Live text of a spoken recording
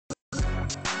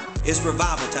It's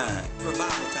revival time.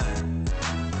 Revival time.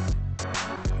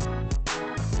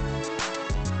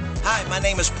 Hi, my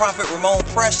name is Prophet Ramon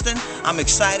Preston. I'm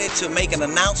excited to make an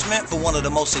announcement for one of the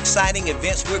most exciting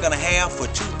events we're going to have for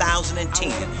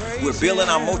 2010. We're building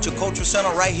our Multicultural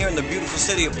Center right here in the beautiful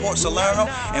city of Port Salerno,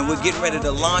 and we're getting ready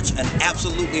to launch an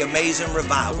absolutely amazing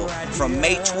revival. From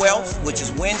May 12th, which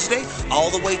is Wednesday,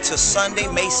 all the way to Sunday,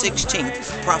 May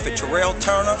 16th, Prophet Terrell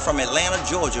from Atlanta,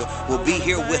 Georgia, will be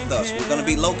here with us. We're going to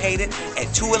be located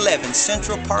at 211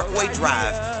 Central Parkway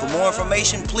Drive. For more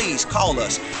information, please call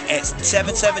us at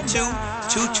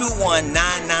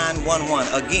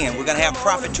 772-221-9911. Again, we're going to have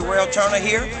Prophet Terrell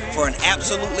here for an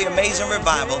absolutely amazing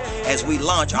revival as we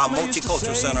launch our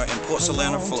Multicultural Center in Port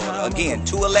Salerno, Florida. Again,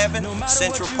 211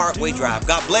 Central Parkway Drive.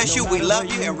 God bless you. We love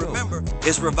you. And remember,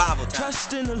 it's revival time.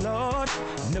 Trust in the Lord,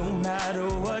 no matter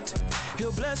what.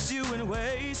 He'll bless you in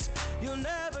ways you'll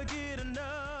never give.